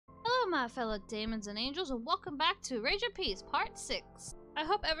my fellow demons and angels, and welcome back to Rage in Peace, Part 6. I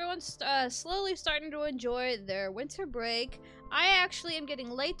hope everyone's slowly starting to enjoy their winter break. I actually am getting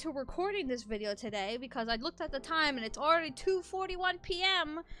late to recording this video today because I looked at the time and it's already 2:41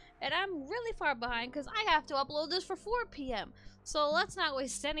 p.m. and I'm really far behind because I have to upload this for 4 p.m. So let's not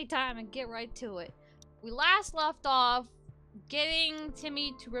waste any time and get right to it. We last left off getting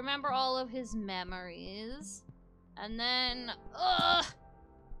Timmy to remember all of his memories. And then,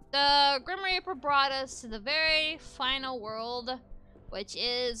 the Grim Reaper brought us to the very final world, which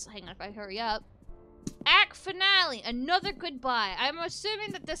is, hang on if I hurry up, Act Finale, another goodbye. I'm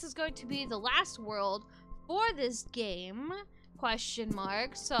assuming that this is going to be the last world for this game, question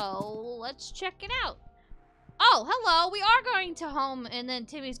mark, so let's check it out. Oh, hello, we are going to home, and then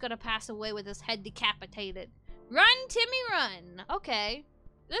Timmy's gonna pass away with his head decapitated. Run, Timmy, run! Okay.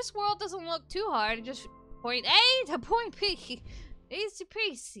 This world doesn't look too hard, just point A to point B. Easy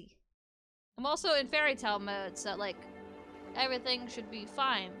peasy. I'm also in fairy tale mode, so like everything should be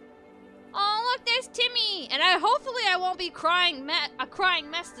fine. Oh, look, there's Timmy! And hopefully I won't be crying a crying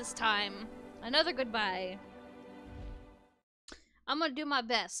mess this time. Another goodbye. I'm gonna do my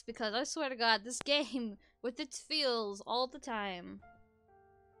best because I swear to God, this game with its feels all the time.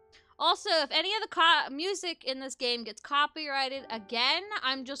 Also, if any of the music in this game gets copyrighted again,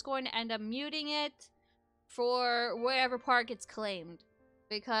 I'm just going to end up muting it for whatever part gets claimed.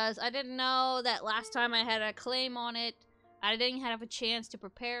 Because I didn't know that last time I had a claim on it, I didn't have a chance to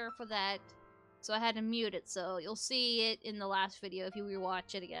prepare for that, so I had to mute it. So you'll see it in the last video if you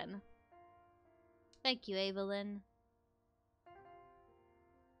rewatch it again. Thank you, Evelyn.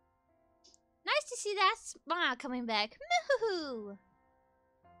 Nice to see that smile coming back. Moo-hoo-hoo!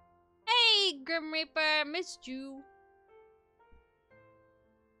 Hey, Grim Reaper, missed you.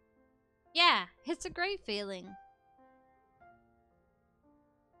 Yeah, it's a great feeling.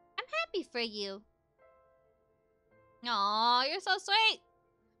 I'm happy for you. Aw, you're so sweet.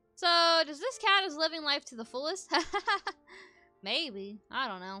 So, does this count as living life to the fullest? Maybe. I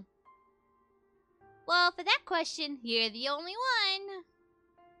don't know. Well, for that question, you're the only one.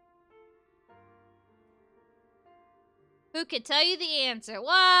 Who could tell you the answer?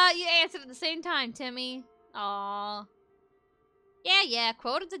 What? You answered at the same time, Timmy. Aw. Yeah,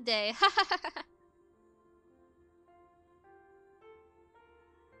 quote of the day.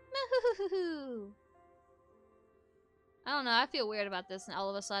 I don't know, I feel weird about this all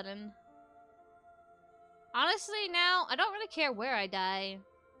of a sudden. Honestly, now, I don't really care where I die.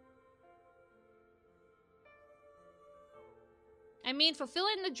 I mean,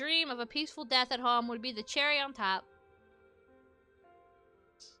 fulfilling the dream of a peaceful death at home would be the cherry on top.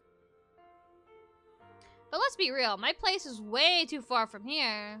 But let's be real, my place is way too far from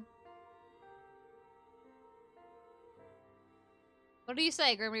here. What do you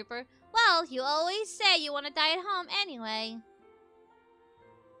say, Grim Reaper? Well, you always say you want to die at home anyway.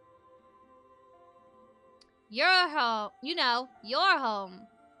 Your home. You know, your home.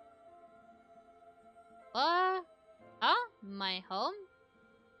 What? Huh? My home?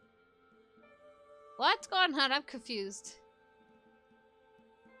 What's going on? I'm confused.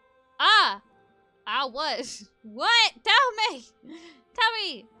 Ah! I was. What? Tell me! Tell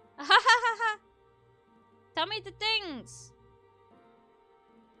me! Tell me the things!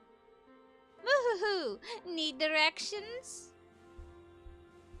 Woohoo! Need directions?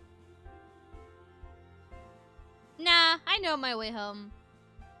 Nah, I know my way home.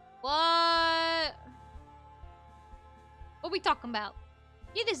 What? What are we talking about?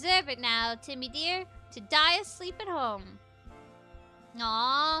 You deserve it now, Timmy dear, to die asleep at home.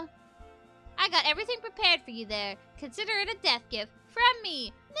 Aww. I got everything prepared for you there. Consider it a death gift from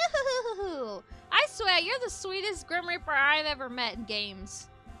me. No! I swear, you're the sweetest Grim Reaper I've ever met in games.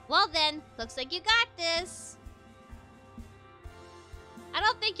 Well then, looks like you got this. I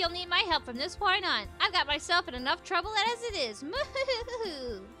don't think you'll need my help from this point on. I've got myself in enough trouble as it is.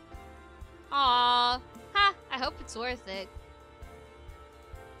 Moo-hoo-hoo-hoo. Aww. Ha, I hope it's worth it.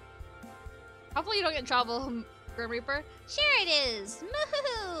 Hopefully you don't get in trouble, Grim Reaper. Sure it is.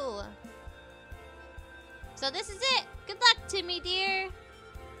 Moo-hoo-hoo. So this is it. Good luck, Timmy dear.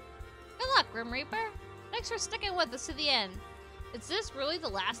 Good luck, Grim Reaper. Thanks for sticking with us to the end. Is this really the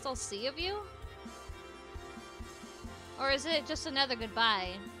last I'll see of you? Or is it just another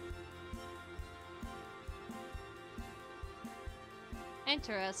goodbye?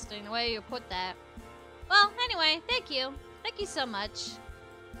 Interesting the way you put that. Well, anyway, thank you. Thank you so much.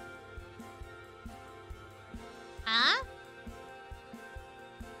 Huh?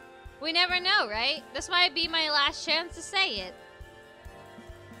 We never know, right? This might be my last chance to say it.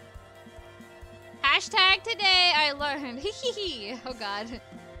 Hashtag today I learned. Oh god.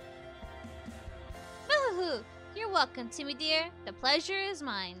 Woohoo! You're welcome, Timmy dear. The pleasure is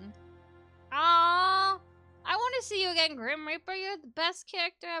mine. Aww. I want to see you again, Grim Reaper. You're the best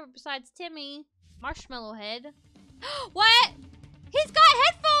character ever besides Timmy. Marshmallow Head. What? He's got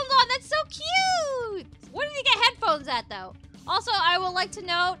headphones on. That's so cute. Where did he get headphones at, though? Also, I would like to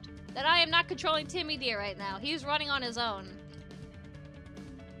note that I am not controlling Timmy dear right now. He's running on his own.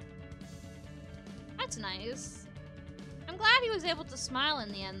 That's nice. I'm glad he was able to smile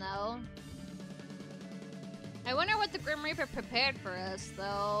in the end, though. I wonder what the Grim Reaper prepared for us,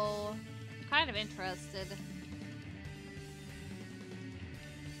 though. I'm kind of interested.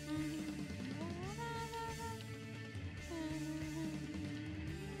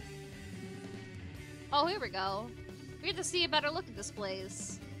 Oh, here we go. We get to see a better look at this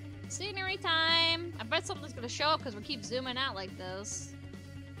place. Scenery time. I bet something's gonna show up because we keep zooming out like this.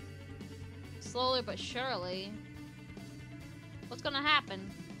 Slowly but surely. What's gonna happen?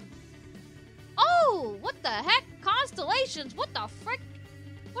 Oh, what the heck? Constellations, what the frick?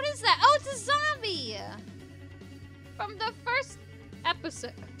 What is that? Oh, it's a zombie! From the first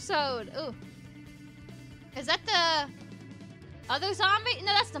episode. Ooh. Is that the other zombie? No,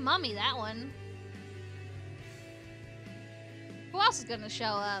 that's the mummy, that one. Who else is gonna show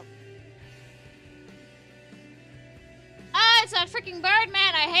up? Ah, it's that freaking bird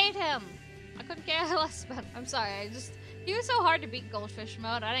man. I hate him. I couldn't care less about him. I'm sorry. He was so hard to beat Goldfish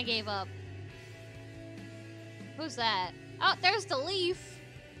mode, and I gave up. Who's that? Oh, there's the leaf.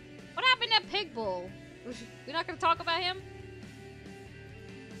 What happened to Pig Bull? We're not gonna talk about him?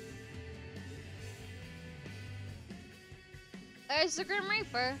 There's the Grim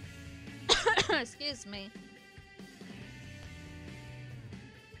Reaper. Excuse me.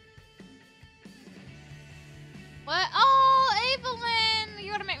 What? Oh, Evelyn!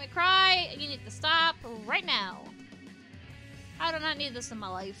 You're gonna make me cry, and you need to stop right now. I do not need this in my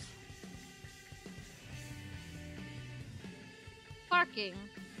life. Parking.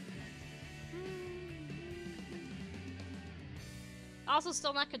 Also,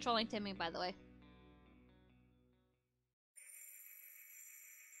 still not controlling Timmy, by the way.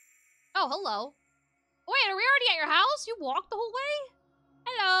 Oh, hello. Wait, are we already at your house? You walked the whole way?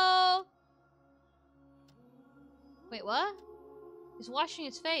 Hello. Wait, what? He's washing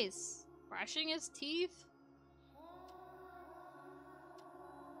his face. Brushing his teeth.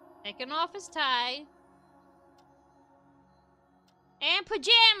 Taking off his tie. And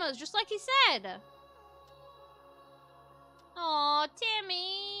pajamas, just like he said. Aw,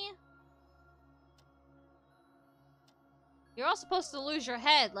 Timmy. You're all supposed to lose your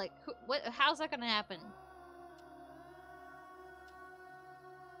head. Like, how's that gonna happen?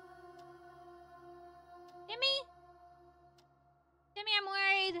 Timmy? Timmy, I'm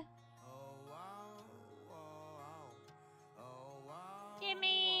worried.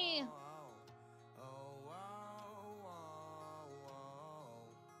 Timmy!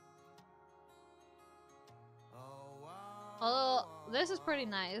 Oh, this is pretty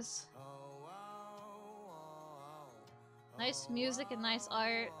nice. Nice music and nice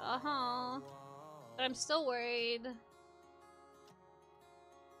art. Uh-huh. But I'm still worried.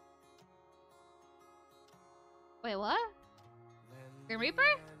 Wait, what? Grim Reaper?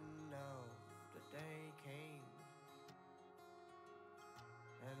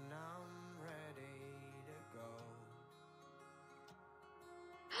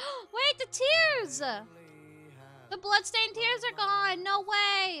 Wait, the tears! The bloodstained tears are gone! No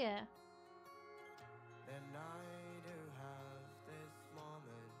way!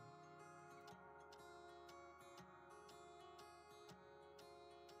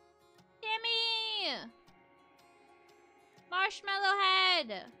 Timmy! Marshmallow Head!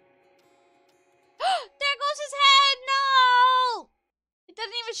 There goes his head! No! It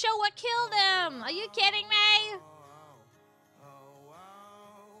doesn't even show what killed him! Are you kidding me?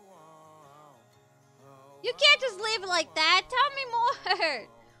 You can't just leave it like that. Tell me more.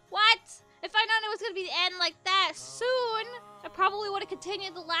 What? If I'd known it was going to be the end like that soon, I probably would have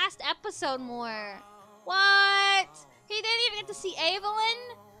continued the last episode more. What? He didn't even get to see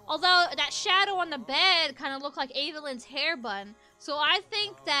Evelyn? Although that shadow on the bed kind of looked like Evelyn's hair bun. So I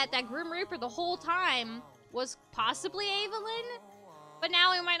think that Grim Reaper the whole time was possibly Evelyn. But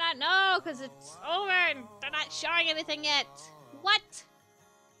now we might not know because it's over and they're not showing anything yet. What?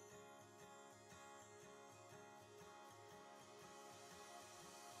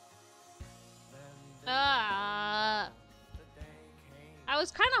 I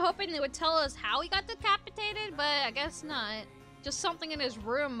was kind of hoping they would tell us how he got decapitated, but I guess not. Just something in his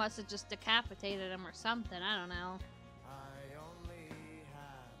room must have just decapitated him or something. I don't know.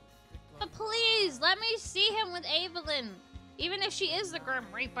 But please, let me see him with Evelyn. Even if she is the Grim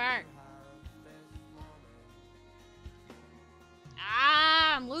Reaper.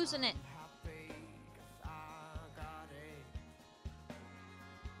 Ah, I'm losing it.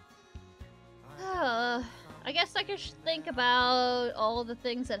 I guess I could think about all the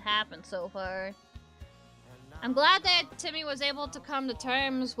things that happened so far. I'm glad that Timmy was able to come to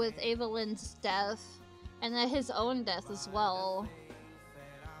terms with Evelyn's death, and that his own death as well.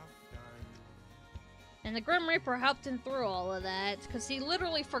 And the Grim Reaper helped him through all of that, because he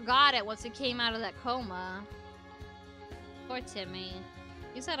literally forgot it once he came out of that coma. Poor Timmy.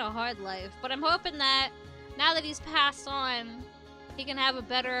 He's had a hard life, but I'm hoping that now that he's passed on, he can have a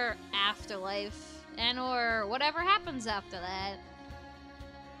better afterlife, and or whatever happens after that.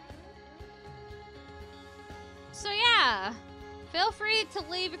 So yeah, feel free to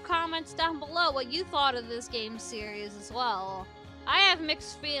leave your comments down below what you thought of this game series as well. I have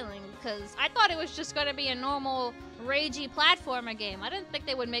mixed feelings, because I thought it was just going to be a normal, ragey platformer game. I didn't think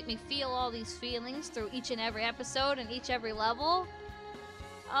they would make me feel all these feelings through each and every episode and every level.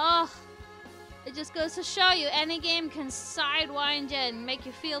 Oh, it just goes to show you, any game can sidewind you and make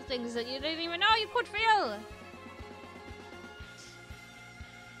you feel things that you didn't even know you could feel.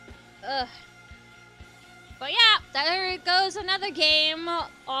 Ugh. But yeah, there goes another game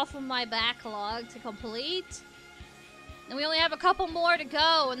off of my backlog to complete. And we only have a couple more to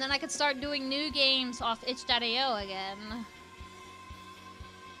go, and then I could start doing new games off itch.io again.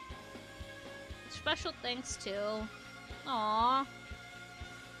 Special thanks to... Aww.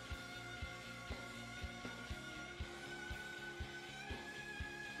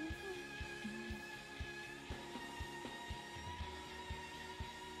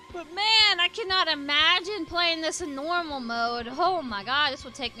 But man, I cannot imagine playing this in normal mode. Oh my god, this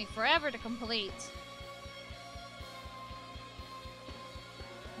would take me forever to complete.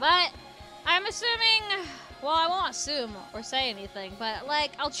 But I'm assuming, well, I won't assume or say anything, but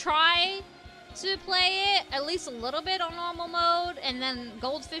like, I'll try to play it at least a little bit on normal mode, and then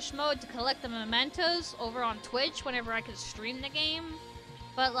goldfish mode to collect the mementos over on Twitch whenever I can stream the game.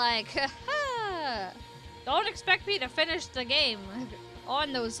 But like, don't expect me to finish the game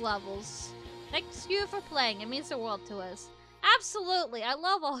on those levels. Thanks you for playing, it means the world to us. Absolutely, I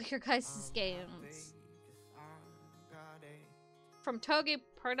love all your guys' games. From Togi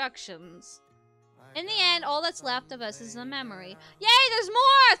Productions. In the end, all that's left of us is a memory. Yay, there's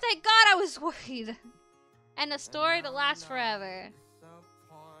more! Thank God, I was worried. And a story to last forever.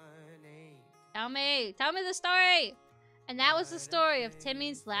 Tell me the story! And that was the story of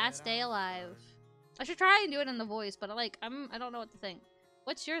Timmy's last day alive. I should try and do it in the voice, but I don't know what to think.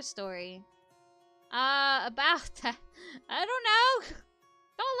 What's your story? About that. I don't know.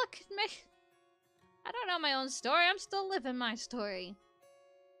 Don't look at me. I don't know my own story. I'm still living my story.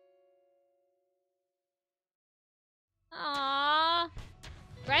 Aww.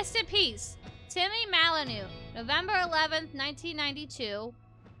 Rest in peace. Timmy Malinu. November 11th, 1992.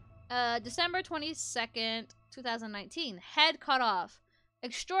 December 22nd, 2019. Head cut off.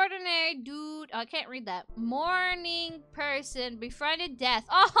 Extraordinary dude. Oh, I can't read that. Morning person. Befriended death.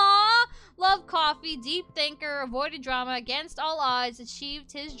 Aww. Loved coffee. Deep thinker. Avoided drama. Against all odds.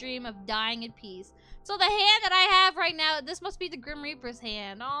 Achieved his dream of dying in peace. So the hand that I have right now, this must be the Grim Reaper's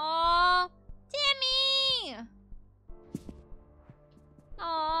hand. Aww. Timmy!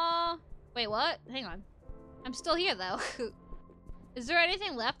 Aww. Wait, what? Hang on. I'm still here, though. Is there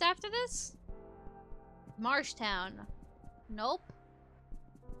anything left after this? Marshtown. Nope.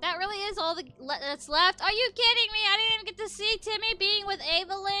 That really is all that's left? Are you kidding me? I didn't even get to see Timmy being with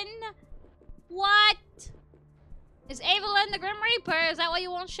Evelyn. What? Is Evelyn the Grim Reaper? Is that why you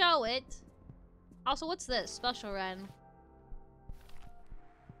won't show it? Also, what's this? Special run.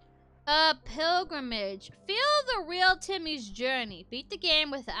 Pilgrimage. Feel the real Timmy's journey. Beat the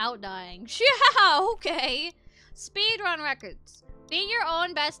game without dying. Yeah, okay. Speedrun records. Beat your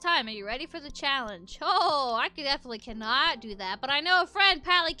own best time. Are you ready for the challenge? Oh, I definitely cannot do that. But I know a friend,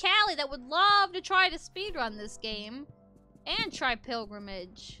 Pally Callie, that would love to try to speedrun this game. And try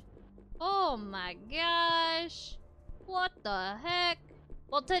Pilgrimage. Oh my gosh. What the heck?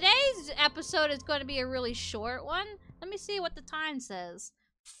 Well, today's episode is going to be a really short one. Let me see what the time says.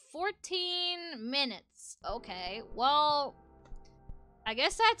 14 minutes. Okay, well, I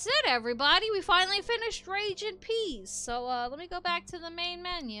guess that's it, everybody. We finally finished Rage in Peace. So, let me go back to the main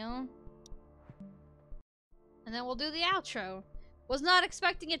menu. And then we'll do the outro. Was not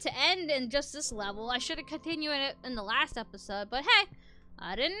expecting it to end in just this level. I should have continued it in the last episode, but hey,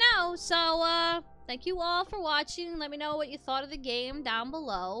 I didn't know. So, thank you all for watching. Let me know what you thought of the game down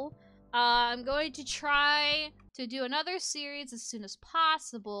below. I'm going to try to do another series as soon as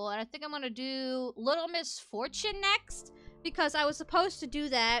possible, and I think I'm going to do Little Misfortune next, because I was supposed to do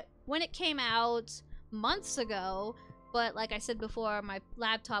that when it came out months ago, but like I said before, my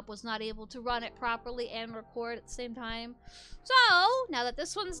laptop was not able to run it properly and record at the same time. So, now that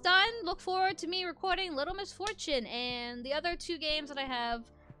this one's done, look forward to me recording Little Misfortune and the other 2 games that I have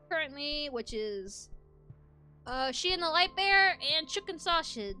currently, which is She and the Light Bear and Chicken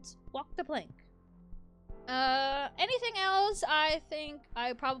Sausage. Walk the plank. Anything else? I think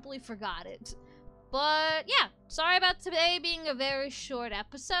I probably forgot it. But yeah, sorry about today being a very short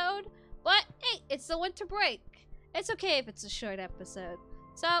episode. But hey, it's the winter break. It's okay if it's a short episode.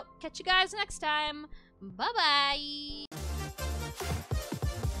 So, catch you guys next time. Bye-bye.